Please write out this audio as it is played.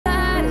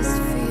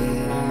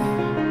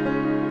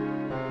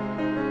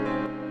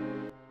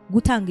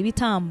Gutanga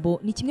ibitambo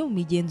ni kimwe mu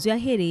migenzo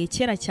yahereye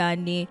kera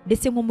cyane,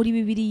 ndetse nko muri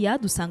Bibiliya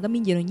dusangamo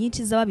ingero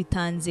nyinshi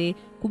z'ababitanze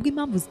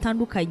kubw'impamvu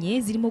zitandukanye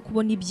zirimo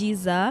kubona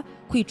ibyiza,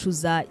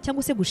 kwicuza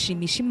cyangwa se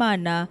gushimisha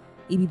Imana.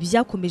 Ibi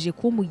byakomeje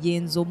kuba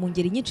umugenzo mu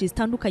ngeri nyinshi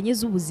zitandukanye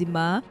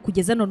z'ubuzima,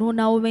 kugeza noneho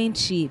nawo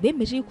benshi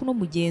bemeje yuko no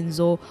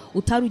mugenzo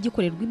utari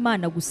ugikorerwa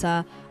Imana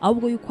gusa,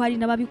 ahubwo yuko hari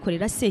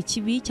n'ababikorera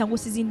sekibi cyangwa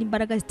se izindi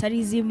mbaraga zitari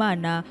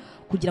iz'Imana,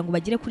 kugira ngo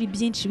bagere kuri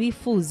byinshi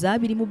bifuza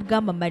birimo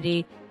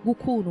ubwamamare,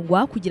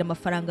 gukundwa, kugira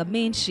amafaranga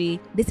menshi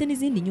ndetse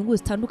n'izindi nyungu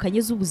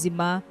zitandukanye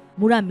z'ubuzima.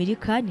 Muri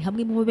Amerika ni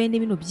hamwe mu bene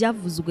bino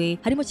byavuzwe,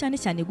 harimo cyane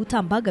cyane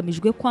gutamba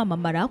hagamijwe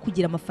kwamamara,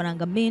 kugira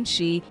amafaranga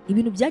menshi,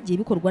 ibintu byagiye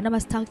bikorwa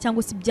n'abastar cyangwa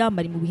se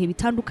ibyamari mu bihe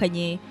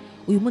bitandukanye.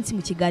 Uyu munsi mu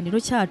kiganiro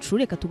cyacu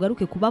reka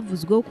tugaruke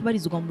kubavuzweho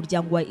kubarizwa mu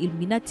muryango wa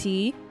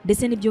ilLLUMINATI,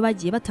 ndetse n'ibyo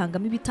bagiye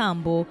batangamo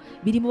ibitambo,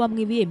 birimo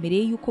bamwe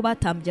biyemereye yuko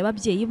batambye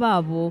ababyeyi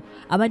babo,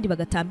 abandi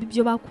bagatamba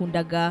ibyo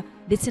bakundaga,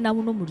 ndetse nabo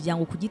no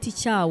muryango ku giti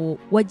cyawo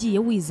wagiye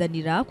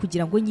wizanira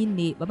kugira ngo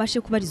nyine babashe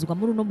kubarizwa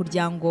muri uno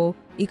muryango.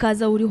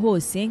 Ikaza uri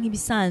hose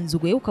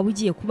nk'ibisanzwe, ukaba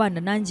ugiye kubana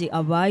nanjye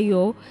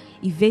abayo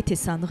Yvette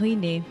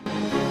Sandrine.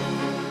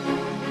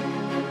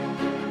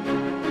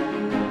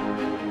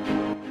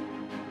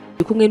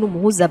 Kumwe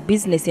n'umuhuza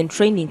Business and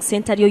Training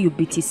Center yo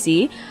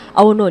UBTC,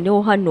 aho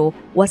noneho hano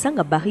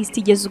wasanga barista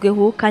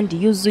igezweho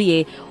kandi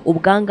yuzuye.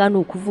 Ubwanga ni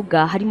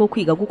ukuvuga harimo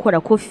kwiga gukora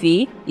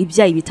kofi,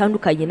 ibyayi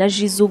bitandukanye na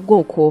jus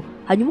z'ubwoko,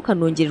 hanyuma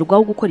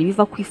ukanongererwaho gukora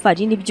ibiva ku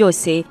ifarini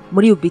byose.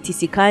 Muri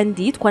UBTC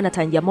kandi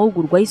twanatangiye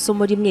amahugurwa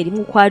y'isomo rimwe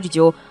rimwe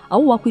ukwaryo,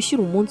 aho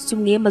wakwishyura umunsi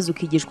umwe maze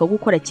ukigishwa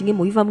gukora kimwe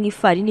mu biva mu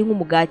ifarini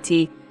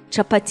nk'umugati,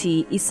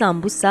 capati,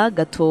 isambusa,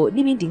 gato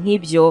n'ibindi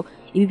nk'ibyo.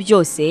 Ibi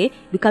byose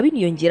bikaba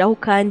biniyongeraho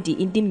kandi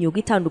indi myuga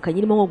itandukanye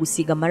irimo nko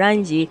gusiga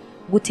amarangi,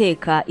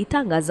 guteka,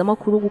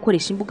 itangazamakuru,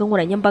 gukoresha imbuga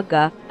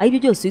nkoranyambaga. Aho ibyo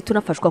byose uhita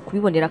unafashwa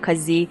kubibonera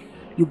akazi.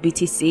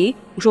 UBTC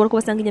ushobora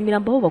kubasanga i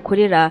Nyamirambo aho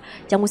bakorera,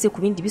 cyangwa se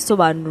ku bindi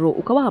bisobanuro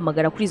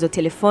ukabahamagara kuri izo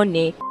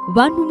telefone.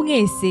 Bantu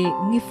mwese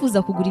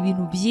mwifuza kugura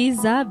ibintu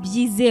byiza,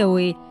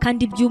 byizewe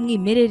kandi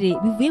by'umwimerere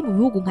bivuye mu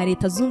bihugu nka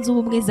Leta Zunze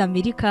Ubumwe za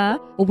Amerika,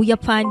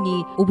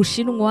 Ubuyapani,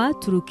 Ubushinwa,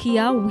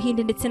 Turukiya,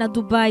 Ubuhinde ndetse na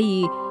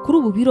Dubai, kuri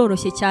ubu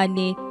biroroshye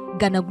cyane.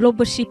 Gana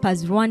Global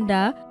Shippers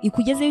Rwanda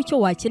ikugezeho icyo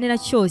wakenera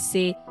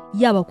cyose,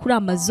 yaba kuri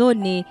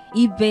Amazon,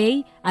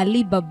 eBay,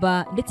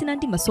 Alibaba ndetse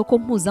n'andi masoko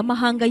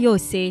mpuzamahanga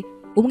yose.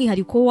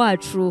 Umwihariko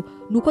wacu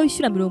nuko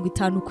wishyura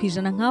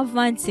 50% nka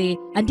avance,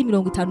 andi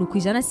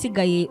 50%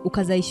 asigaye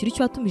ukazayishyura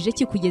icyo watumije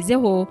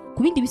kikugezeho.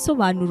 Ku bindi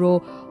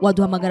bisobanuro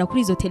waduhamagara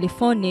kuri izo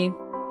telefone.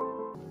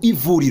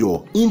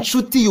 Ivuriro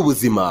inshuti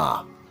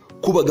y'ubuzima,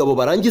 ku bagabo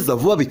barangiza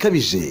vuba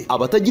bikabije,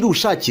 abatagira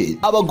ubushake,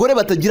 abagore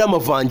batagira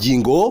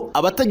amavangingo,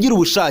 abatagira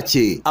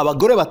ubushake,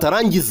 abagore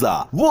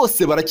batarangiza,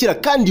 bose barakira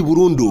kandi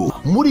burundu.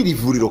 Muri iri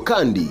vuriro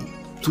kandi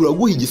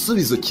turaguha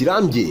igisubizo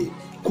kirambye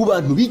ku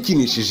bantu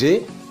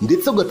bikinishije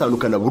ndetse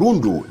ugatandukana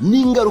burundu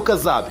n'ingaruka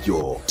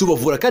zabyo.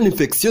 Tubavura kandi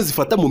infection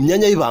zifata mu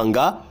myanya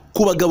y'ibanga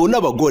ku bagabo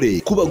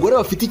n'abagore, ku bagore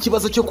bafite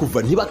ikibazo cyo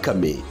kuva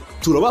ntibakame,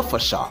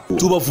 turabafasha.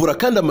 Tubavura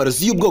kandi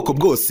amarozi y'ubwoko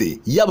bwose,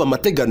 yaba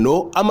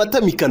amategano,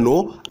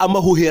 amatamikano,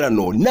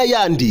 amahuherano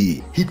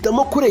n'ayandi.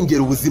 Hitamo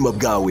kurengera ubuzima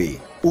bwawe,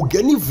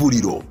 ugana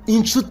ivuriro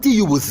inshuti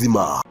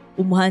y'ubuzima.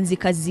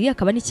 Umuhanzikazi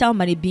akaba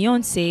n'icyamamare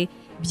Beyonce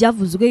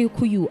byavuzwe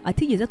yuko uyu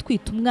atigeze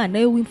atwita umwana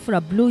we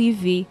w'imfura Blue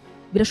Ivy.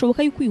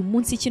 Birashoboka yuko uyu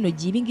munsi kino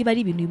gihe ibingibi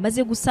ari ibintu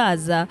bimaze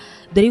gusaza,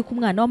 dore yuko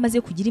umwana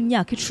wamaze kugira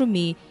imyaka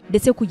 10,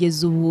 ndetse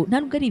kugeza ubu nta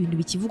nubwo ari ibintu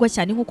bikivugwa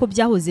cyane nk'uko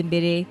byahoze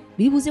mbere.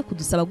 Biribuze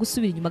kudusaba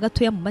gusubira inyuma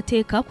gatoya mu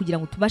mateka kugira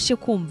ngo tubashe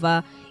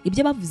kumva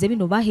ibyo bavuze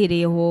bino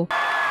bahereyeho.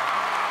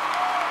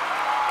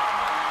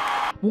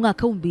 Mu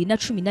mwaka wa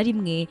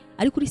 2011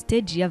 ari kuri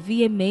stage ya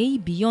VMA,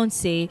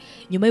 Beyonce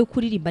nyuma yo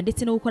kuririmba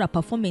ndetse no gukora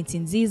performance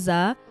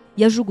nziza,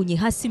 yajugunye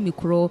hasi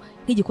mikoro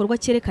nk'igikorwa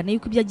cyerekana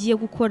yuko ibyo agiye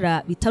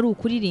gukora bitari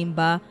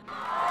ukuririmba.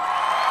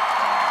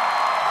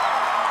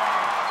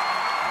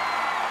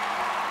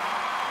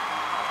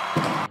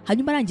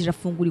 Hanyuma arangije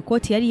afungura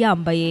ikoti yari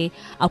yambaye,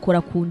 akora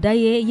ku nda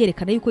ye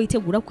yerekana yuko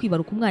yitegura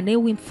kwibaruka umwana we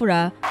w'imfura.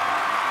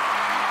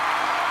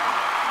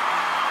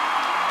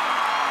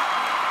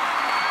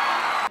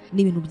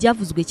 Ni ibintu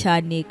byavuzwe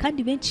cyane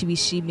kandi benshi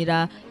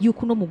bishimira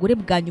yuko uno mugore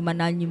bwa nyuma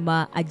na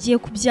nyuma agiye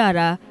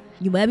kubyara.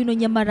 Nyuma ya bino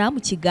nyamara mu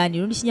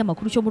kiganiro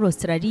n'ikinyamakuru cyo muri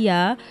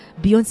Australia,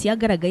 Beyonce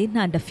yagaragaye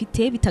ntanda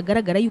afite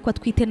bitagaragara yuko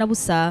atwite na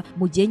busa,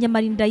 mu gihe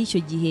nyamara inda y'icyo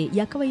gihe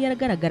yakaba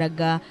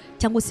yaragaragaraga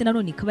cyangwa se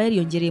nanone ikaba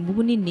yariyongereye mu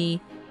bunini.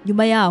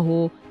 Nyuma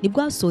yaho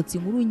nibwo hasohotse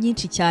inkuru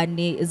nyinshi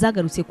cyane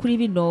zagarutse kuri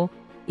bino.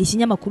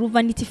 Ikinyamakuru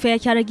Vanity Fair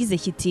cyaragize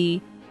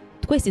kiti,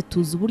 twese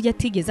tuzi uburyo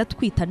atigeze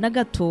atwita na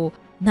gato,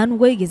 nta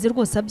nubwo yigeze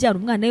rwose abyara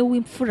umwana we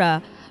w'imfura.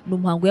 Ni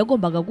umuhango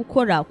yagombaga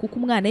gukora kuko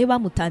umwana we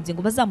bamutanze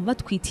ngo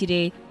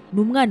bazamubatwitire. Ni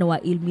umwana wa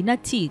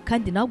ilLLUMINATI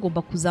kandi nawe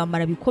agomba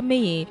kuzamara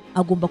bikomeye,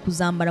 agomba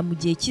kuzamara mu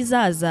gihe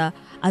kizaza,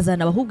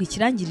 azana abahubwo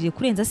ikirangirire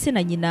kurenza se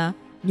na nyina.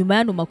 Nyuma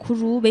y'ano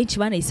makuru benshi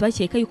banahise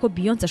bakeka yuko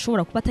Beyonce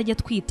ashobora kuba atajya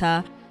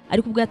twita,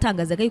 ariko ubwo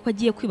yatangazaga yuko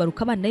agiye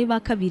kwibaruka abana be ba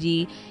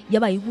kabiri,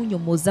 yabaye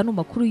nk'unyomoza no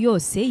makuru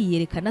yose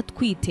yiyerekana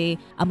twite,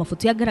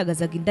 amafoto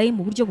yagaragazaga inda ye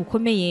mu buryo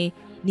bukomeye.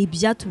 ni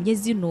ibyatumye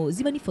zino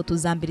ziba n'ifoto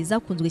za mbere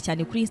zakunzwe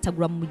cyane kuri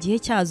Instagram mu gihe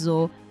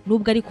cyazo,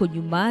 nubwo ariko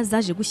nyuma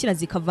zaje gushyira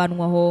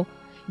zikavanwaho.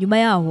 Nyuma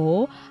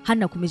yaho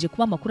hanakomeje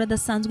kuba amakuru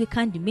adasanzwe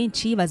kandi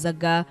menshi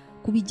yibazaga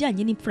ku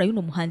bijyanye n'imfura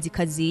y'uno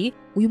muhanzikazi.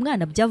 Uyu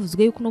mwana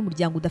byavuzwe yuko no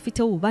muryango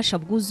udafiteho ububasha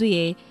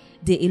bwuzuye.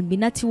 The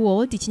Illuminati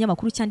World,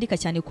 ikinyamakuru cyandika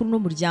cyane kuri uno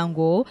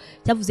muryango,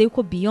 cyavuze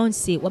yuko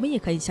Beyonce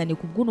wamenyekanye cyane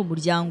ku bw'uno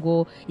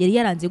muryango yari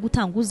yaranze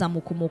gutanga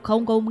uzamukomokaho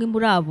ngo umwe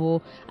muri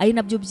abo, ari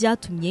nabyo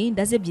byatumye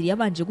inda ze ebyiri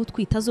yabanje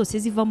gutwita zose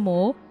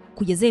zivamo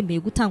kugeza yemeye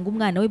gutanga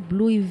umwana we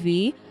Blue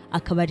Ivy,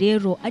 akaba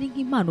rero ari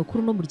nk'impano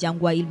kuri uno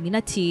muryango wa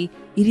Illuminati.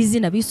 Iri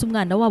zina bise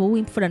umwana wabo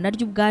w'imfura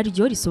naryo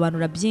ubwaryo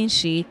risobanura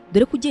byinshi,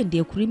 dore ko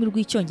ugendeye ku rurimi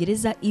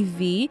rw'icyongereza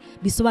Ivy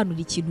bisobanura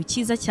ikintu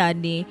cyiza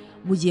cyane,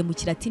 mu gihe mu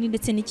kilatini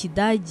ndetse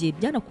n'ikidage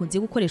byanakunze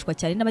gukoreshwa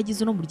cyane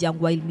n'abagize uno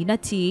muryango wa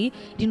Illuminati.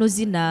 Rino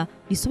zina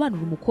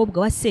risobanura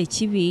umukobwa wa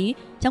Sekibi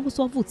cyangwa se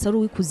wavutse ari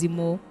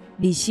uw'ikuzimu.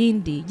 Ni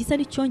ikindi gisa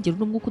n'icyongera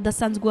n'umwuka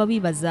udasanzwe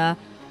wabibaza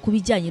ku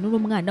bijyanye n'uno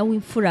mwana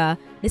w'imfura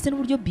ndetse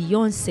n'uburyo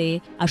Beyonce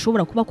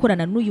ashobora kuba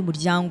akorana n'uyu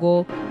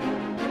muryango.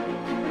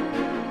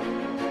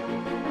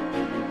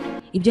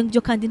 Ibyo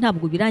ngibyo kandi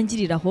ntabwo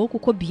birangiriraho,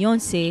 kuko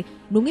Beyonce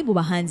ni umwe mu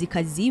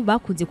bahanzikazi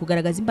bakunze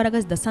kugaragaza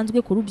imbaraga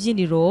zidasanzwe ku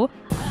rubyiniro,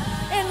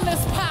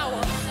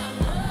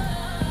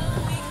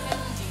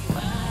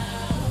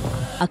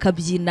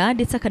 akabyina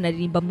ndetse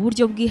akanaririmba mu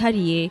buryo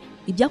bwihariye.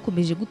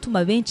 Ibyakomeje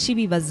gutuma benshi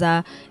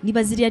bibaza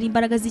niba ziriya ari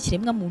imbaraga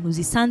z'ikiremwa muntu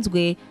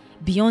zisanzwe.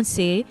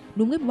 Beyonce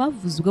ni umwe mu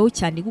bavuzweho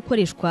cyane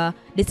gukoreshwa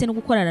ndetse no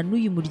gukorana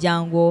n'uyu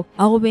muryango,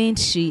 aho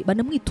benshi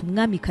banamwita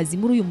umwamikazi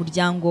muri uyu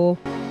muryango.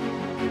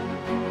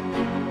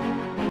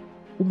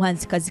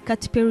 Umuhanzikazi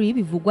Katy Perry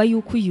bivugwa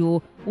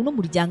yuko uno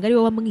muryango ari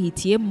we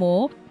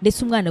wamwihitiyemo,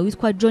 ndetse umwana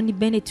witwa Johnny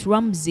Bennett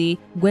Ramsey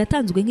ngo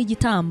yatanzwe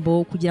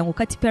nk'igitambo kugira ngo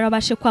Katy Perry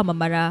abashe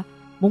kwamamara.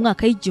 Mu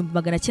mwaka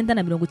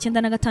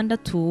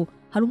w'1996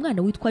 hari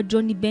umwana witwa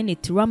Johnny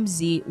Bennett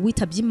Ramsey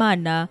witabye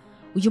Imana.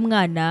 Uyu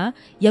mwana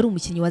yari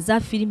umukinnyi wa za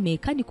filime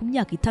kandi ku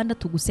myaka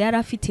 6 gusa yari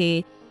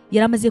afite,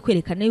 yari amaze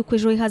kwerekana yuko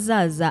ejo he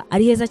hazaza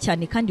ari heza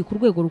cyane kandi ku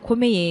rwego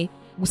rukomeye.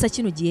 Gusa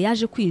kino gihe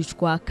yaje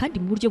kwicwa kandi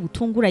mu buryo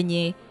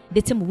butunguranye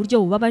ndetse mu buryo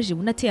bubabaje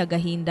bunateye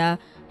agahinda.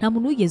 Nta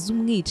muntu wigeze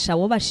umwica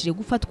wabashije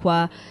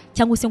gufatwa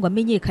cyangwa se ngo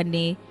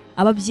amenyekane.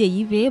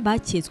 Ababyeyi be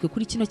baketswe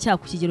kuri kino cyaha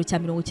ku kigero cya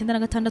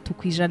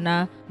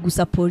 96%.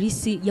 Gusa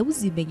polisi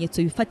yabuze ibimenyetso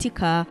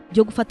bifatika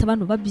byo gufata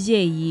abantu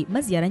babyeyi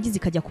maze yarangiza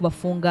ikajya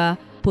kubafunga.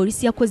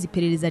 Polisi yakoze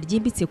iperereza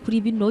ryimbitse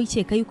kuri bino,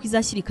 ikeka yuko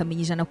izashyira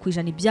ikamenya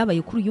 100%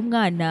 ibyabaye kuri uyu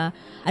mwana,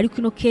 ariko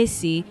ino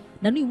kesi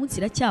na n'uyu munsi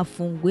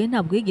iracyafunguye,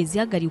 ntabwo yigeze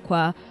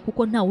ihagarikwa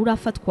kuko ntawe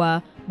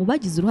urafatwa mu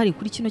bagize uruhare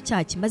kuri kino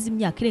cyaha kimaze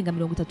imyaka irenga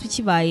 30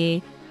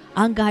 kibaye.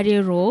 Ahangaha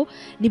rero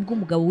nibwo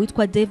umugabo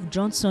witwa Dave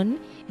Johnson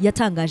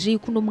yatangaje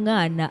yuko uno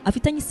mwana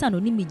afitanye isano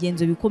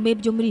n'imigenzo bikomeye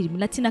byo muri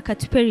Illuminati na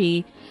Katy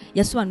Perry.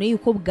 Yasobanuye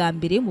yuko bwa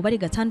mbere umubare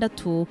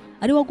 6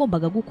 ari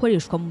wagombaga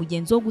gukoreshwa mu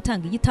mugenzo wo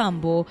gutanga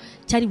igitambo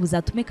cyari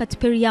buzatume Katy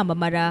Perry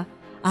yamamara.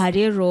 Aha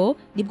rero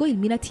nibwo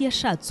Illuminati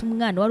yashatse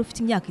umwana wari ufite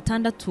imyaka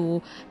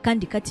 6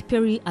 kandi Katy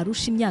Perry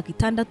arusha imyaka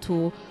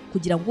 6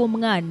 kugira ngo uwo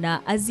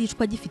mwana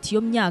azicwa agifite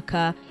iyo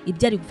myaka.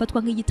 Ibyari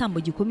gufatwa nk'igitambo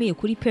gikomeye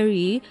kuri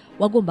Perry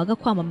wagombaga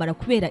kwamamara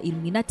kubera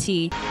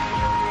Illuminati.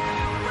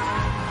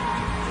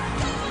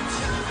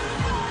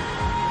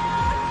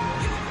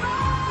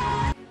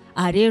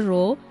 Aha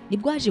rero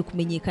nibwo haje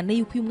kumenyekana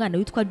yuko uyu mwana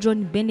witwa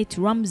John Bennett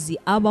Ramsey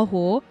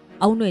abaho,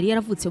 aho no yari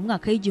yaravutse mu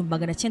mwaka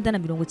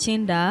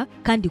w'1990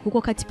 kandi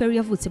kuko Katy Perry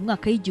yavutse mu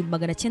mwaka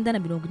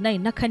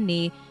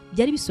w'1984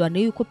 byari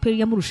bisobanuye yuko Perry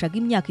yamurushaga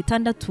imyaka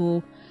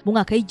 6. Mu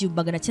mwaka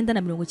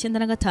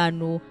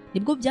w'1995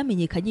 nibwo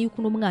byamenyekanye yuko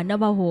uno mwana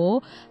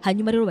abaho.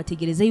 Hanyuma rero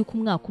bategereza yuko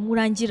umwaka umwe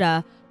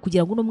urangira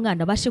kugira ngo uno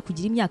mwana abashe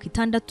kugira imyaka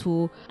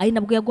 6, ari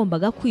nabwo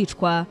yagombaga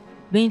kwicwa.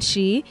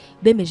 Benshi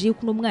bemeje yuko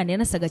uno mwana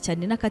yanasaga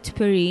cyane na Katy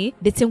Perry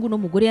ndetse ngo uno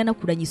mugore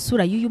yanakuranye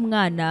isura y'uyu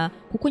mwana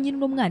kuko nyine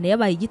uno mwana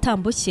yabaye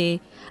igitambo cye.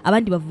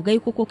 Abandi bavuga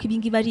yuko koko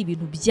ibingibi ari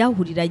ibintu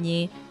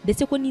byahuriranye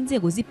ndetse ko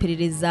n'inzego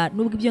z'iperereza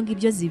nubwo ibyo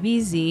ngibyo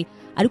zibizi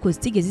ariko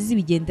zitigeze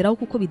zibigenderaho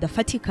kuko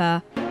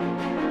bidafatika.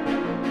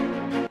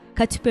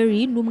 Katy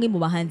Perry ni umwe mu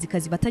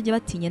bahanzikazi batajya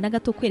batinya na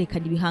gato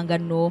kwerekana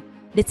ibihangano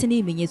ndetse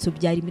n'ibimenyetso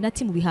bya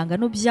Illuminati mu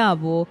bihangano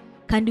byabo,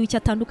 kandi w'icyo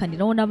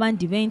atandukaniraho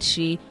n'abandi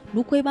benshi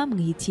nuko we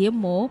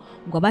bamwihitiyemo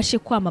ngo abashe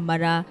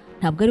kwamamara,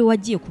 ntabwo ari we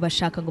wagiye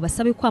kubashaka ngo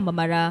basabe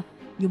kwamamara.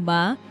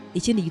 Nyuma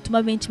ikindi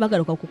gituma benshi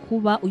bagaruka ku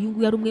kuba uyu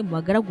nguyu ari umwe mu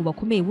bagaragu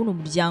bakomeye b'uno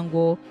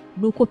muryango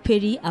nuko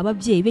Perry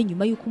ababyeyi be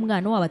nyuma y'uko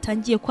umwana wabo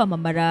atangiye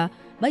kwamamara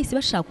bahise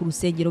bashaka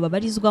urusengero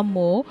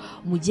babarizwamo,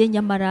 mu gihe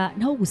nyamara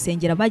ntaho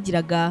gusengera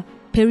bagiraga.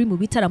 Perry mu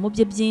bitaramo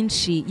bye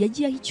byinshi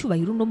yagiye aho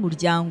icyubahiro uno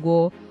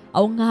muryango,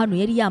 aho nka hano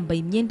yari yambaye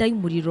imyenda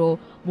y'umuriro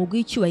mu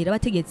bw'icyubahiro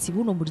abategetsi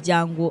buno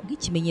muryango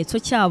nk'ikimenyetso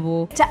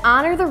cyabo. To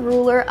honor the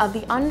ruler of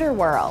the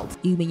underworld.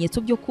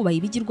 Ibimenyetso byo kubaha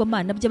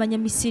ibigirwamana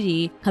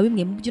by'abanyamisiri nka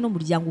bimwe mu byo no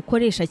muryango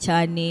ukoresha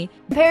cyane.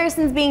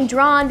 Comparisons being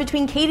drawn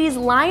between Katie's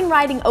line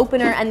riding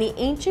opener and the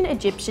ancient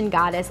Egyptian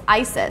goddess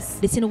Isis.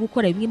 Ndetse no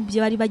gukora bimwe mu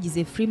byo bari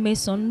bagize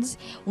Freemasons,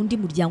 undi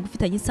muryango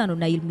ufitanye isano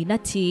na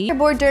ilLLUMINATI.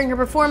 Board during her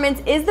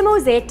performance is the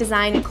mosaic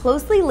design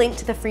closely linked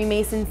to the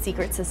Freemason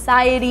secret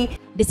society.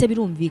 Ndetse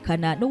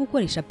birumvikana no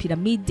gukoresha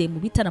piramide mu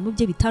bitaramo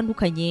bye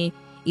bitandukanye.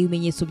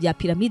 Ibimenyetso bya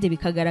piramide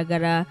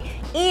bikagaragara.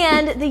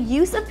 And the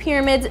use of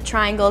pyramids,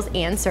 triangles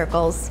and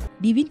circles.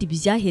 Bibindi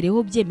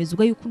byahereho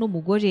byemezwa yuko no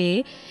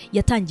mugore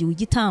yatangiwe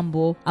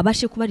igitambo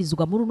abashe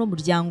kubarizwa muri uno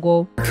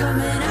muryango.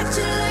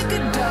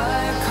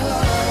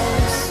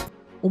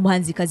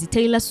 Umuhanzikazi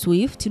Taylor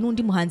Swift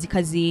n'undi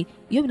muhanzikazi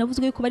iyo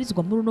binavuzwe yuko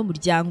barizwa muri uno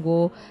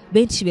muryango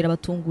benshi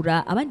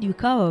birabatungura abandi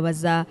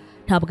bikababaza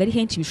ntabwo ari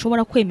henshi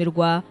bishobora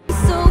kwemerwa.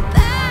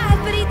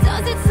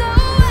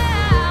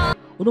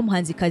 Uno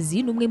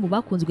muhanzikazi numwe mu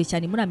bakunzwe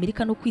cyane muri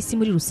Amerika no kwisi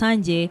muri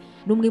rusange,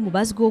 numwe mu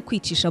bazwiho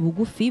kwicisha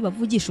bugufi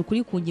bavugisha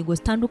ukuri ku ngingo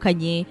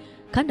zitandukanye,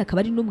 kandi akaba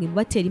ari numwe mu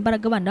batera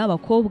imbaraga abana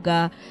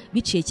b'abakobwa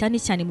biciye cyane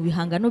cyane mu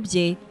bihangano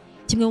bye.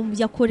 Kimwe mu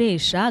byo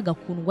akoresha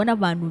agakundwa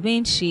n'abantu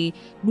benshi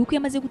nuko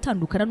yamaze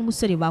gutandukana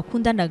n'umusore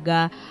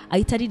bakundanaga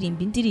ahita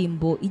aririmba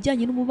indirimbo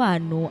ijyanye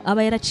n'umubano aba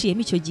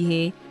yaraciyemo icyo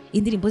gihe.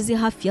 Indirimbo ze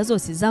hafi ya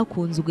zose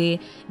zakunzwe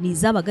ni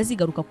izabaga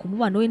zigaruka ku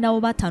mubano we nabo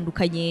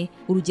batandukanye.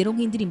 Urugero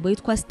nk'indirimbo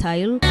yitwa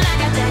Style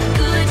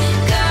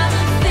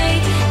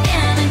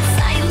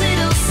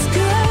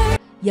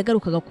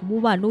yagarukaga ku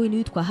mubano we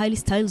n'uwitwa Harry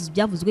Styles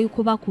byavuzwe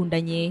yuko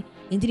bakundanye.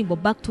 Indirimbo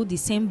Back to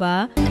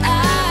December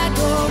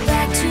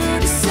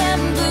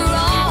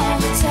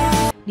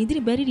ni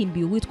indirimbo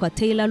yaririmbiye uwitwa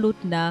Taylor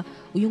Lautner,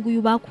 uyu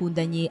nguyu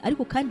bakundanye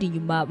ariko kandi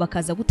nyuma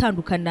bakaza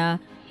gutandukana.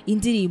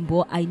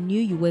 Indirimbo I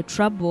Knew You Were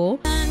Trouble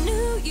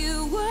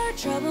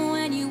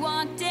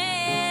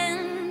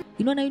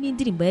ino nayo ni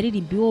indirimbo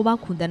yaririmbiye uwo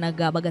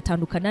bakundanaga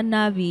bagatandukana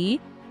nabi.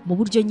 Mu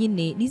buryo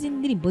nyine n'izindi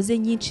ndirimbo ze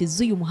nyinshi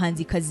z'uyu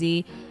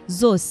muhanzikazi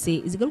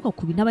zose zigaruka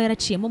ku bintu aba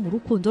yaraciyemo mu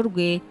rukundo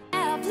rwe.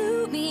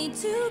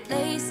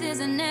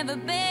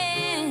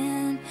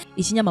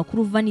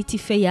 Ikinyamakuru Vanity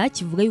Fair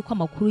kivuga yuko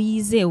amakuru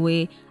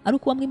yizewe ari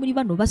uko bamwe muri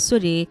bano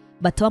basore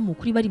bataba mu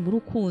kuri bari mu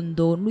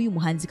rukundo n'uyu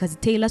muhanzikazi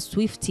Taylor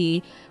Swift,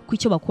 ku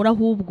icyo bakora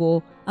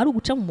ahubwo ari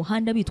uguca mu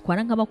muhanda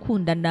bitwara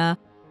nk'abakundana,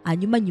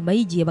 hanyuma nyuma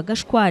y'igihe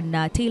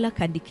bagashwana Taylor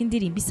akandika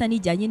indirimbo isa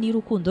n'ijyanye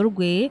n'urukundo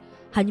rwe,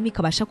 hanyuma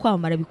ikabasha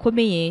kwamamara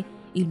bikomeye.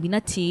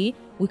 ilLLUMINATI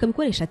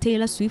ikabikoresha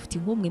Taylor Swift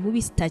nk'umwe mu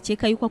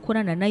bisitakeka yuko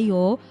akorana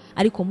nayo,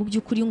 ariko mu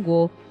by'ukuri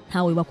ngo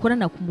ntawe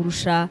bakorana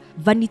kumurusha.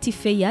 Vanity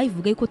Fair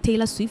ivuga yuko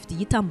Taylor Swift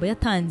igitambo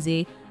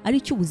yatanze ari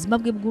cy'ubuzima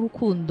bwe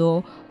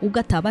bw'urukundo ubwo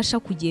atabasha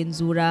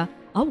kugenzura,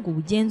 ahubwo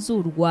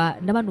bugenzurwa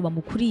n'abantu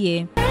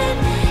bamukuriye.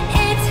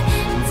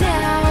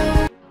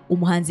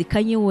 Umuhanzi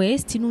Kanye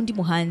West n'undi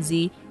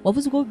muhanzi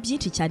wavuzweho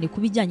byinshi cyane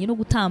ku bijyanye no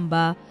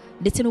gutamba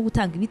ndetse no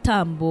gutanga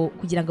ibitambo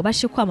kugira ngo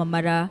abashe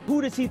kwamamara.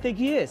 Who does he think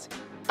he is?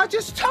 I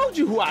just told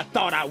you who I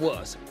thought I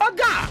was. A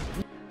guy.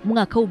 Mu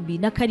mwaka wa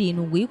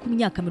 2007 ku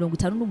myaka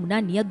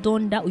 58 ya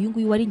Donda, uyu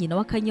nguyu wari nyina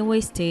wa Kanye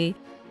West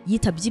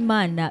yitabye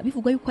Imana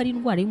bivugwa yuko ari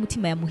indwara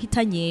y'umutima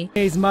yamuhitanye.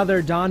 His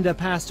mother Donda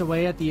passed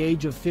away at the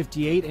age of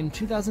 58 in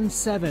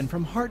 2007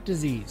 from heart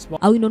disease.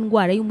 Aho ino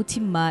ndwara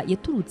y'umutima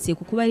yaturutse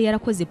ku kuba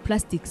yarakoze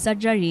plastic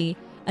surgery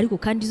ariko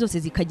kandi zose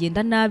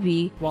zikagenda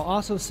nabi, while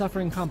also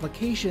suffering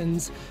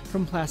complications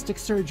from plastic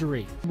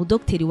surgery.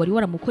 Umudokteri wari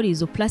waramukoreye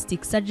izo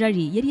plastic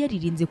surgery yari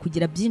yaririnze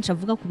kugira byinshi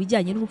avuga ku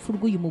bijyanye n'urupfu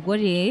rw'uyu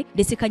mugore.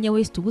 Ndetse Kanye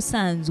West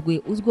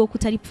ubusanzwe uzwiho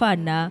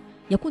kutaripfana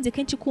yakunze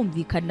kenshi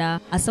kumvikana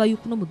asaba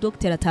yuko no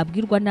mudokteri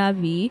atabwirwa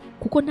nabi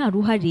kuko nta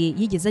ruhare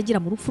yigeze agira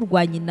mu rupfu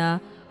rwa nyina.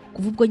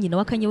 Kuva ubwo nyina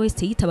wa Kanye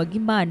West yitabaga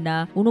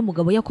Imana, uno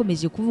mugabo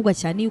yakomeje kuvugwa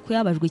cyane yuko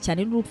yabajwe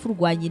cyane n'urupfu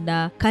rwa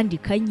nyina, kandi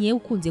Kanye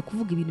ukunze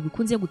kuvuga ibintu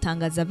bikunze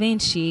gutangaza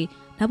benshi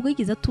ntabwo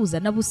yigeze atuza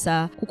na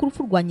busa kuko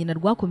urupfu rwa nyina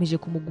rwakomeje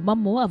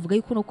kumugumamo. Avuga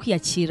yuko no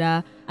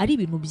kwiyakira ari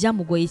ibintu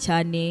byamugoye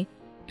cyane.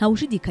 Nta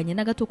ushidikanya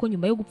na gato ko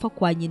nyuma yo gupfa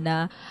kwa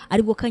nyina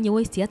aribwo Kanye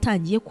West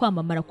yatangiye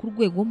kwamamara ku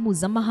rwego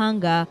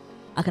mpuzamahanga,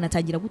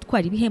 akanatangira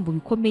gutwara ibihembo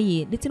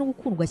bikomeye ndetse no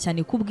gukundwa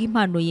cyane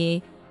kubw'impano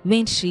ye.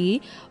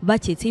 Benshi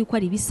baketse yuko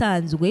ari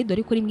bisanzwe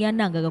dore ko rimwe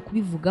yanangaga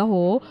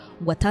kubivugaho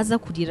ngo ataza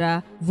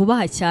kurira. Vuba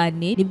aha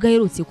cyane nibwo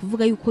aherutse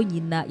kuvuga yuko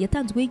nyina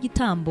yatanzweho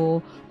igitambo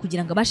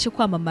kugira ngo abashe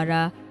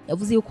kwamamara.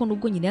 Yavuze yuko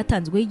nubwo nyina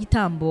yatanzweho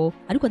igitambo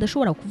ariko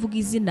adashobora kuvuga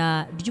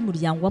izina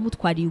ry'umuryango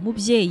wamutwariye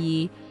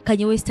umubyeyi.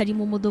 Kanye West ari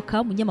mu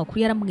modoka, umunyamakuru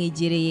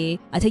yaramwegereye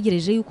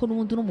ategereje yuko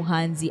n'ubundi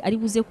n'umuhanzi ari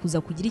buze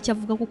kuza kugira icyo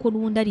avuga kuko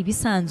n'ubundi ari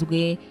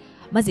bisanzwe,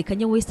 maze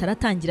Kanye West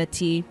aratangira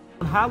ati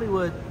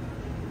Hollywood,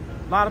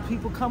 a lot of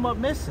people come up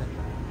missing.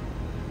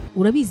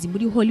 Urabizi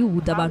muri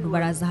Hollywood abantu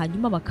baraza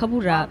hanyuma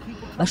bakabura.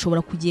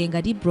 Bashobora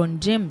kugenga LeBron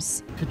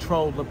James,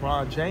 Control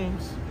LeBron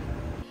James.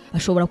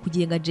 bashobora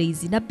kugenga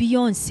Jay-Z na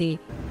Beyonce,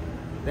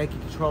 They can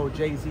control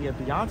Jay-Z and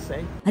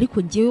Beyonce.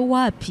 ariko njyewe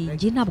wapi,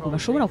 njye ntabwo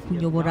bashobora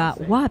kunyobora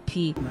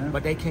wapi.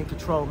 But they can't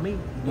control me.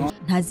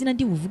 nta zina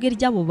ndi buvuge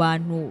ry'abo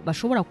bantu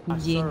bashobora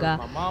kungenga,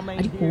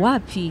 ariko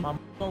wapi,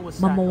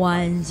 mama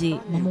wanjye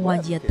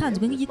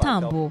yatanzwe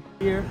nk'igitambo.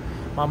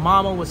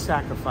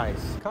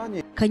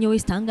 Kanye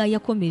West ahangaha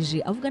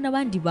yakomeje avuga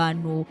n'abandi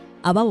bantu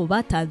ababo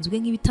batanzwe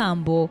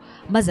nk'ibitambo,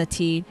 maze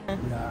ati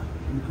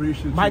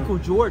Michael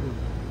Jordan,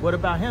 what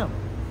about him?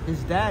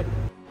 His daddy.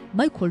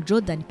 Michael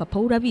Jordan papa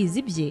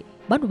urabizi bye,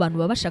 bano bantu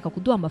baba bashaka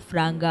kuduha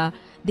amafaranga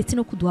ndetse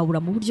no kuduhabura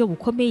mu buryo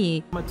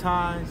bukomeye.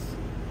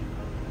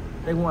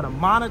 They want to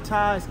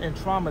monetize and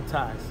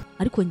traumatize.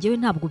 Ariko njyewe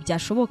ntabwo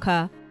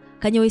byashoboka.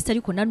 Kanye West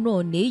ariko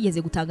nanone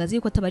yigeze gutangaza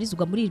yuko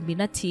atabarizwa muri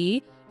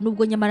illuminati,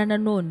 nubwo nyamara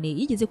nanone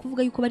yigeze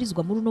kuvuga yuko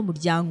barizwa muri uno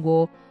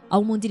muryango,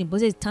 aho mu ndirimbo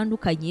ze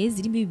zitandukanye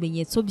zirimo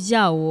ibimenyetso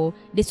byawo,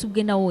 ndetse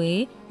ubwe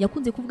nawe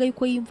yakunze kuvuga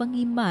yuko yumva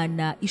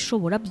nk'Imana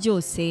ishobora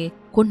byose,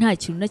 ko nta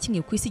kintu na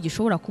kimwe ku isi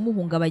gishobora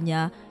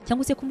kumuhungabanya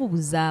cyangwa se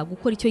kumubuza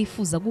gukora icyo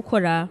yifuza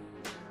gukora.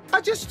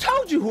 I just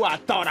told you who I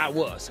thought I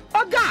was,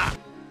 a guy.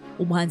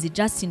 Umuhanzi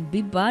Justin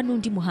Bieber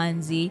n'undi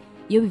muhanzi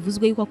iyo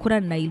bivuzwe yuko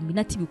akorana na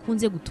illuminati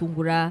bikunze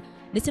gutungura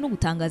ndetse no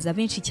gutangaza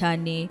benshi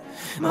cyane.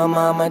 My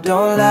mama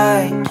don't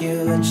like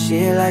you and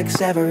she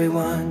likes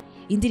everyone.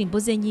 Indirimbo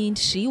ze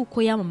nyinshi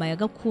uko yamamaye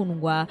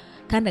agakundwa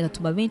kandi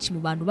agatuma benshi mu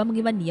bantu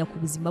bamwe baniya ku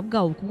buzima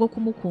bwabo kubwo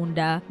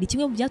kumukunda, ni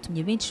kimwe mu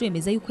byatumye benshi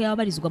bemeza yuko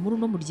yabarizwa muri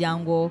uno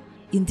muryango.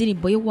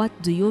 Indirimbo ye What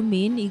Do You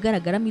Mean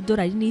igaragaramo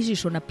idolari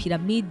n'ijisho na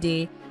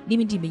piramide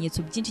n'ibindi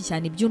bimenyetso byinshi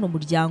cyane by'uno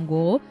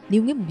muryango, ni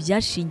bimwe mu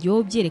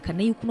byashingiyeho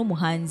byerekana yuko uno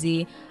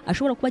muhanzi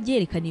ashobora kuba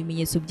yerekana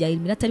ibimenyetso bya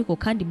illuminati ariko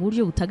kandi mu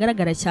buryo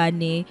butagaragara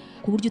cyane,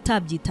 ku buryo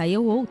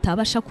utabyitayeho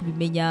utabasha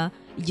kubimenya.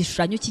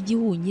 Igishushanyo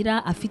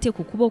cy'igihunyira afite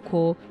ku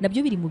kuboko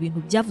nabyo biri mu bintu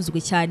byavuzwe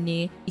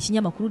cyane.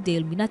 Ikinyamakuru The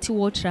Illuminati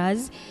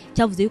Watchers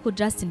cyavuze yuko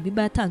Justin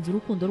Bieber yatanze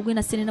urukundo rwe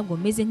na Selena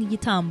Gomez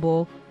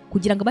nk'igitambo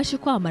kugira ngo abashe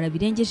kwamara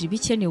birengeje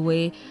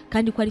ibikenewe,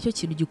 kandi ko ari cyo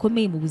kintu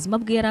gikomeye mu buzima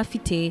bwe yari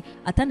afite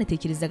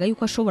atanatekerezaga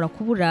yuko ashobora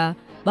kubura.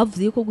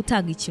 Bavuze yuko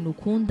gutanga ikintu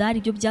ukunda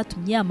ari byo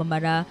byatumye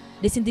yamamara,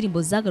 ndetse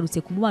indirimbo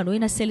zagarutse ku mubano we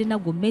na Selena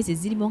Gomez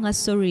zirimo nka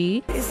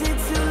Sorry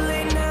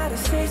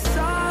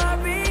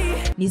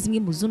ni zimwe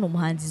mu z'uno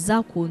muhanzi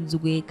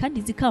zakunzwe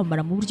kandi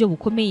zikamamara mu buryo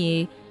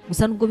bukomeye.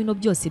 Gusa nubwo bino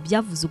byose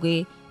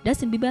byavuzwe,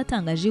 Justin Bieber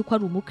yatangaje ko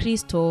ari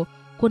umukristo,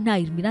 ko nta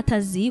illuminati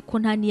azi, ko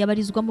nta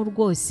niyabarizwamo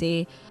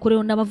rwose, ko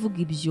rero n'abavuga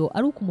ibyo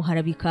ari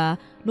ukumuharabika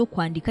no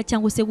kwandika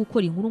cyangwa se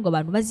gukora inkuru ngo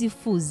abantu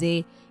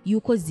bazifuze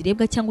yuko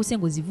zirebwa cyangwa se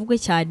ngo zivugwe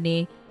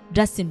cyane.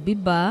 Justin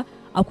Bieber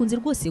akunze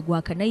rwose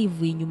guhakana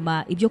yivuye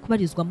inyuma ibyo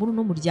kubarizwa muri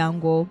uno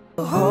muryango.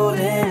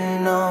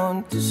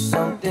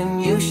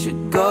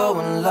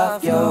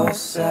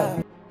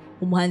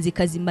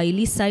 Umuhanzikazi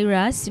Miley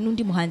Cyrus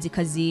n'undi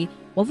muhanzikazi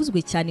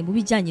wavuzwe cyane mu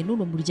bijyanye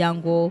n'uno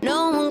muryango,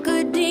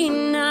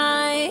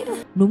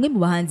 ni umwe mu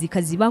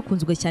bahanzikazi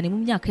bakunzwe cyane mu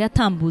myaka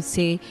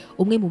yatambutse,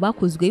 umwe mu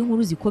bakozweho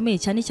inkuru zikomeye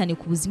cyane cyane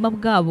ku buzima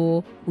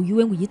bwabo. Uyu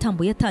we ngo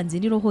igitambo yatanze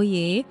ni roho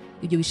ye,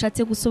 ibyo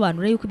bishatse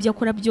gusobanura yuko ibyo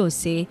akora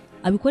byose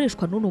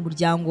abikoreshwa n'uno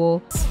muryango.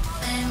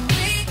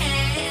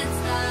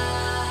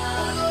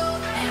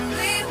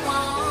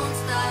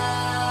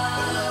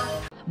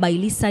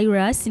 Miley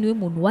Cyrus niwe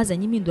muntu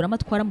wazanye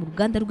impinduramatwara mu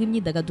ruganda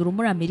rw'imyidagaduro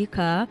muri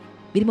Amerika,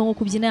 birimo nko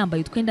kubyina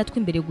yambaye utwenda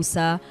tw'imbere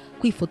gusa,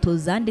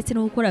 kwifotoza ndetse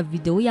no gukora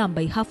video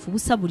yambaye hafi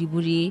ubusa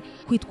buri,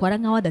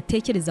 kwitwara nk'aho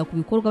adatekereza ku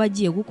bikorwa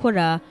bagiye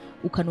gukora,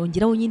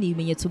 ukanongeraho nyine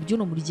ibimenyetso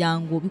by'uno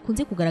muryango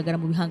bikunze kugaragara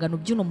mu bihangano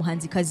by'uno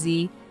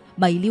muhanzikazi.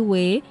 Miley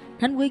we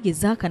nta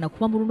n'uwigeze ahakana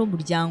kuba muri uno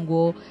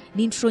muryango,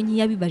 n'inshuro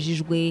nke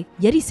yabibajijwe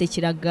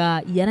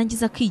yarisekeraga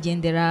yarangiza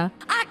akigendera.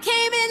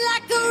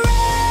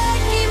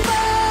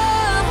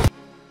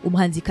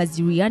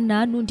 Umuhanzikazi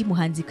Rihanna n'undi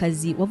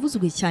muhanzikazi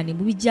wavuzwe cyane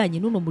mu bijyanye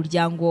n'uno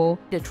muryango,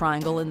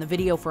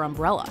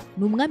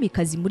 ni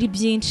umwamikazi muri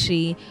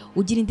byinshi,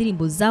 ugira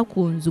indirimbo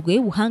zakunzwe,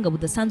 ubuhanga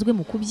budasanzwe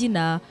mu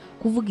kubyina,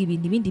 kuvuga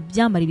ibindi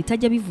byamara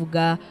bitajya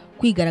bivuga,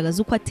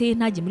 kwigaragaza uko ateye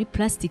ntajye muri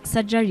plastic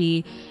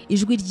surgery,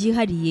 ijwi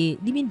ryihariye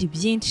n'ibindi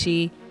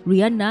byinshi.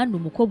 Rihanna ni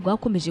umukobwa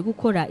wakomeje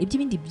gukora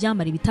iby'ibindi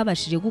byamara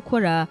bitabashije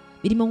gukora,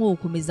 birimo nko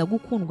gukomeza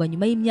gukundwa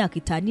nyuma y'imyaka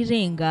 5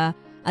 irenga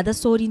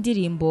adasohora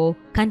indirimbo,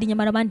 kandi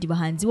nyamara abandi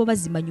bahanzi bo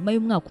bazima nyuma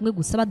y'umwaka umwe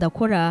gusa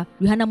badakora.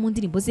 Rihanna mu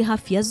ndirimbo ze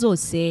hafi ya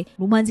zose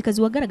ni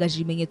umuhanzikazi wagaragaje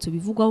ibimenyetso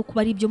bivugwaho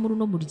kuba ari ibyo muri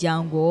uno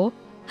muryango,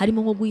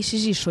 harimo nko guhisha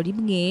ijisho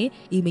rimwe,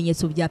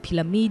 ibimenyetso bya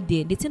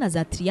piramide ndetse na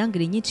za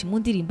triangle nyinshi mu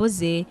ndirimbo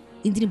ze.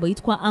 Indirimbo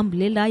yitwa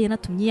Umbrella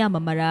yanatumye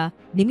yamamara,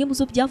 nimwe mu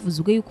zo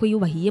byavuzwe yuko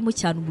yubahiyemo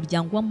cyane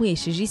umuryango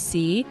wamuhesheje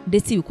isi,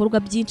 ndetse ibikorwa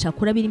byinshi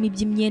akora birimo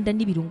iby'imyenda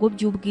n'ibirungo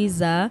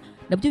by'ubwiza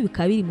nabyo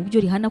bikaba biri mu byo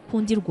Rihanna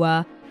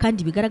akundirwa,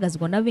 kandi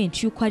bigaragazwa na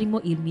benshi yuko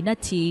harimo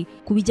illuminati.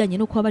 Ku bijyanye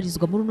no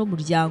kubabarizwa muri uno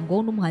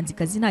muryango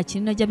n'umuhanzikazi nta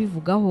kintu najya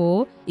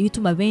bivugaho,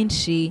 ibituma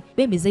benshi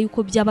bemeza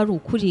yuko byaba ari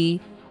ukuri.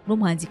 Uno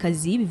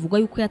muhanzikazi bivugwa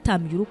yuko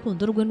yatambiye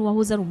urukundo rwe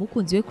n'uwahoze ari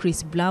umukunzi we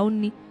Chris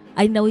Brown,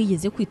 ari nawe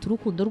yigeze kwita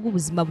urukundo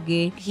rw'ubuzima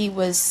bwe. He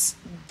was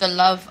the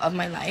love of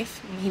my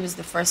life. He was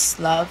the first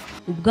love.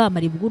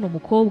 Ubwamari bw'uno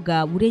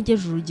mukobwa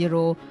burengeje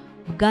urugero,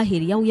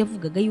 bwahereye aho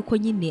yavugaga yuko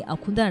nyine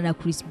akundana na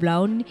Chris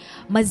Brown,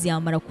 maze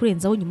yamara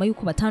kurenzaho nyuma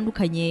yuko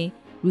batandukanye.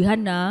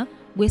 Rihanna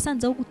ngo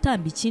yasanze aho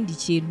gutamba ikindi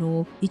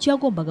kintu icyo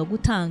yagombaga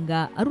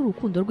gutanga ari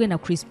urukundo rwe na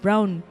Chris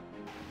Brown.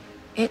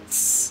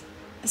 It's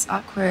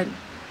awkward.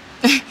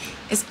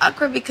 It's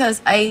awkward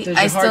because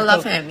I still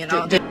love him, you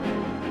know.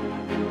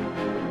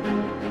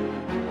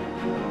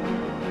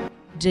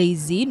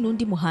 Jay-Z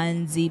n'undi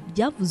muhanzi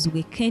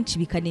byavuzwe kenshi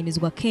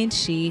bikanemezwa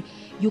kenshi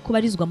yuko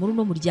barizwa muri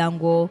uno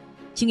muryango.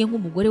 Kimwe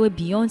nk'umugore we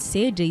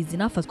Beyonce, Jay-Z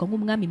nafatwa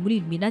nk'umwami muri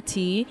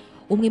illuminati,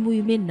 umwe mu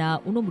bimena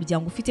uno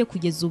muryango ufite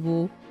kugeza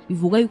ubu.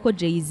 Bivuga yuko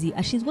Jay-Z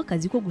ashinzwe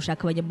akazi ko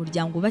gushaka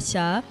abanyamuryango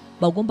bashya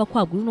bagomba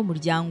kwagura uno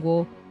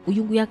muryango.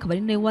 Uyu nguyu akaba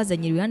ari nawe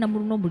wazanye Rihanna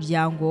muri uno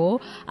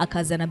muryango,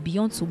 akazana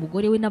Beyonce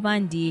umugore we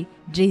n'abandi.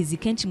 Jay-Z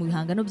kenshi mu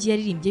bihangano bye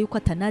yaririmbye yuko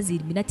atanazi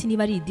illuminati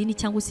niba ari idini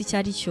cyangwa se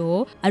cyari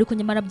cyo, ariko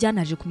nyamara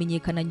byanaje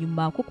kumenyekana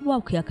nyuma ko kuba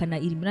wakwihakana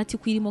illuminati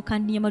kwirimo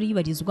kandi nyamara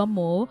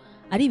yibarizwamo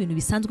ari ibintu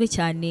bisanzwe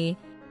cyane.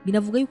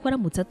 Binavuga yuko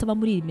aramutse ataba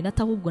muri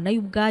illuminati ahubwo nayo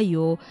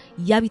ubwayo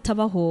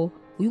yabitabaho.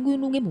 Uyu nguyu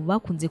numwe mu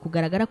bakunze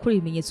kugaragara kuri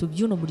ibimenyetso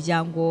by'uno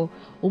muryango.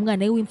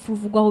 Umwana we w'imfura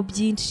uvugwaho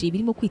byinshi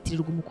birimo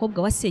kwitirirwa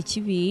umukobwa wa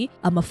Sekibi,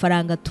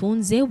 amafaranga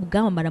atunze,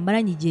 ubwamamare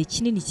amaranye igihe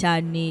kinini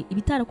cyane,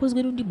 ibitarakozwe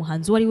n'undi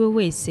muhanzi wari we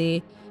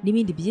wese,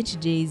 n'ibindi byinshi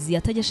Jay-Z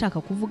atajya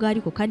ashaka kuvuga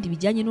ariko kandi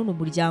bijyanye n'uno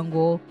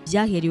muryango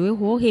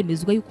byahereweho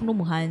hemezwa yuko uno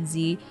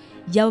muhanzi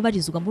yaba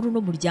barizwa muri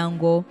uno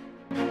muryango.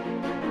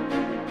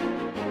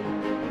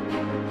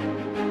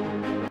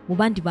 Mu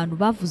bandi bantu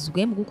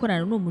bavuzwe mu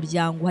gukorana n'uwo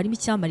muryango harimo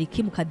icyamamare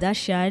Kim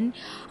Kardashian,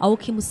 aho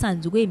Kim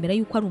usanzwe yemera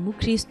yuko ari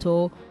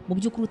umukristo, mu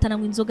by'ukuri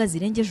utananywa inzoga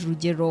zirengeje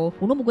urugero.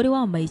 Uno mugore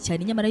wambaye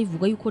cyane nyamara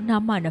bivuga yuko nta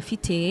mpano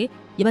afite.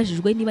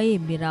 Yabajijwe niba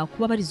yemera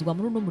kuba barizwa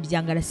muri uno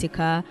muryango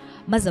araseka,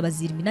 maze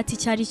abaza illuminati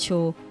cyari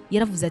cyo.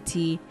 Yaravuze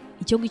ati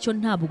icyo ngicyo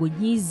ntabwo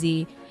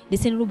nkizi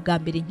ndetse n'ubwa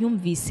mbere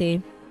nyumvise.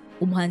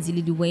 Umuhanzi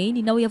Lil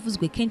Wayne nawe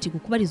yavuzwe kenshi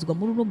kubarizwa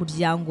muri uno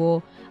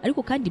muryango,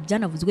 ariko kandi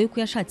byanavuzwe yuko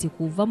yashatse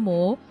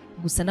kuvamo,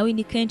 gusa nawe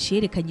ni kenshi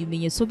yerekanye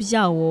ibimenyetso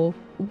byawo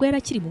ubwo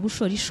yarakiri mu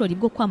bushorishori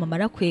bwo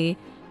kwamamara kwe.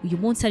 Uyu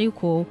munsi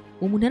ariko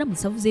umuntu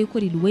aramutse avuze yuko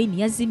Lil Wayne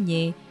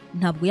yazimye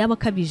ntabwo yaba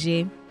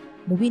akabije.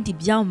 Mu bindi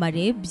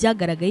byamamare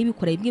byagaragaye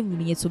bikora bimwe mu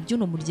bimenyetso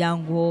by'uno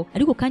muryango,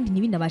 ariko kandi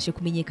ntibinabashe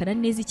kumenyekana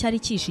neza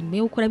icyari cyishe nyuma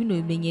yo gukora bino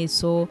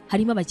bimenyetso.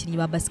 Harimo abakinnyi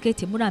ba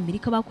basket muri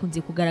Amerika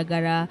bakunze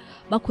kugaragara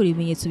bakora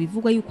ibimenyetso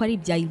bivugwa yuko ari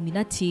ibya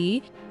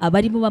illuminati,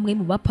 abarimo bamwe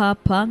mu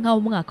bapapa nk'aho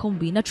mu mwaka wa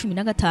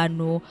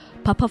 2015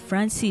 Papa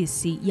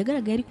Francis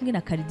yagaragaye ari kumwe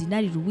na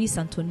Cardinal Luis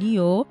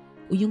Antonio,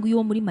 uyu nguyu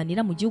wo muri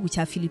Manila mu gihugu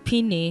cya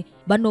Philippines.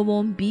 Bano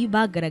bombi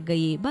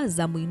bagaragaye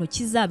bazamuye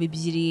intoki zabo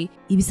ebyiri,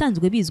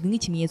 ibisanzwe bizwi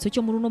nk'ikimenyetso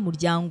cyo muri uno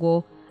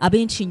muryango.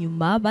 Abenshi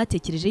nyuma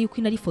batekereje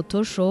yuko inari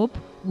Photoshop,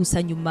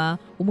 gusa nyuma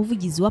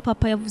umuvugizi wa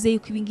Papa yavuze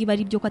yuko ibingibi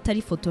ari byo ko atari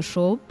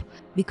Photoshop.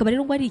 Bikaba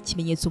rero ngo ari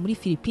ikimenyetso muri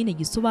Philippines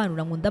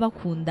gisobanura ngo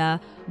ndabakunda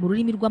mu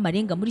rurimi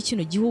rw'amarenga muri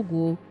kino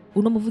gihugu.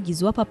 Uno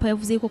muvugizi wa Papa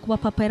yavuze yuko kuba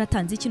Papa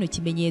yaratanze kino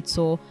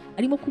kimenyetso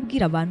arimo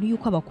kubwira abantu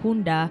yuko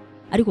abakunda,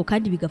 ariko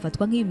kandi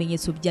bigafatwa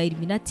nk'ibimenyetso bya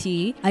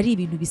illuminati ari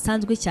ibintu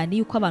bisanzwe cyane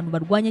yuko abantu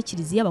barwanya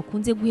kiliziya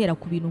bakunze guhera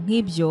ku bintu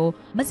nk'ibyo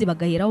maze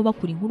bagaheraho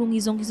bakura inkuru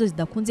nk'izo ngizo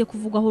zidakunze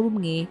kuvugwaho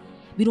rumwe.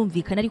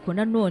 Birumvikana ariko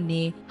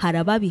nanone hari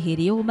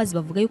ababihereyeho maze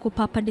bavuga yuko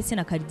Papa ndetse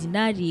na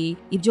Kardinali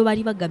ibyo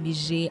bari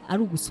bagamije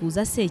ari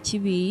ugusuhuza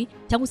Sekibi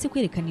cyangwa se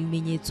kwerekana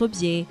ibimenyetso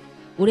bye.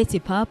 Uretse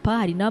Papa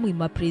hari na bamwe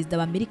mu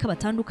baperezida b'Amerika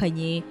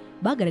batandukanye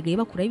bagaragaye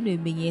bakora bino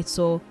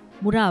bimenyetso.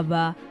 Muri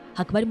aba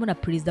hakaba harimo na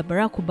Perezida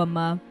Barack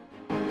Obama.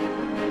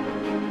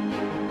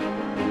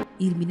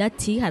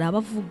 Illuminati hari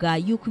abavuga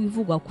yuko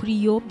ibivugwa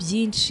kuri yo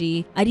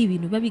byinshi ari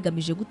ibintu biba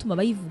bigamije gutuma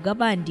abayivuga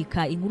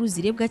bandika inkuru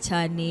zirebwa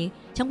cyane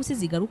cyangwa se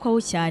zigarukaho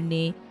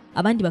cyane.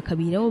 Abandi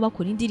bakabiraho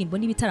bakora indirimbo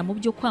n'ibitaramo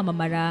byo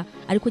kwamamara,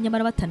 ariko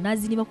nyamara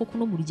batanazi niba koko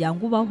no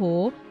muryango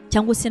ubaho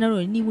cyangwa se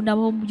nanone niba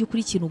unabaho mu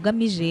by'ukuri ikintu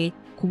ugamije,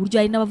 ku buryo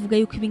hari n'abavuga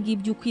yuko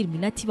ibingibi by'uko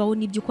Illuminati baho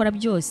n'ibyo ukora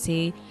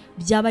byose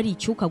byaba ari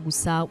icyuka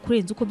gusa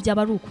kurenza uko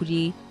byaba ari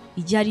ukuri.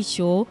 Igihe ari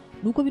cyo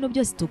nuko bino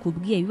byose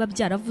tukubwiye biba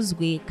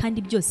byaravuzwe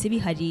kandi byose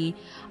bihari,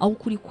 aho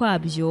ukuri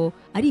kwabyo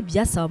ari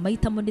ibyasaba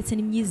amahitamo ndetse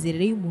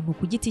n'imyizerere y'umuntu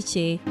ku giti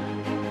cye.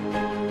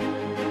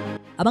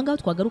 Abangabo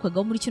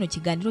twagarukagaho muri kino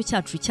kiganiro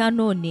cyacu cya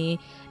none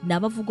ni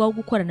abavugwaho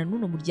gukorana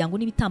n'uno muryango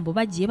n'ibitambo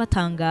bagiye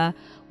batanga,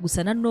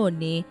 gusa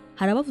nanone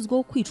hari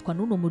abavuzwaho kwicwa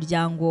n'uno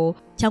muryango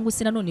cyangwa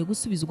se nanone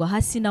gusubizwa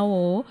hasi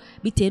nawo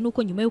bitewe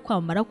n'uko nyuma yo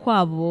kwamamara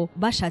kwabo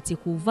bashatse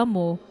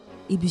kuvamo.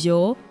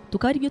 Ibyo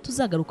tukaba ari byo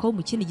tuzagarukaho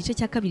mu kindi gice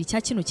cya kabiri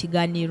cya kino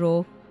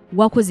kiganiro.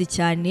 Wakoze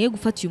cyane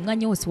gufata uyu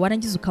mwanya wose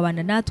warangiza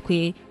ukabana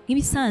natwe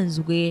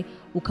nk'ibisanzwe,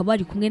 ukaba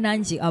wari kumwe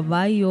nanjye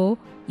abayo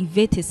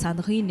Yvette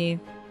Sandrine.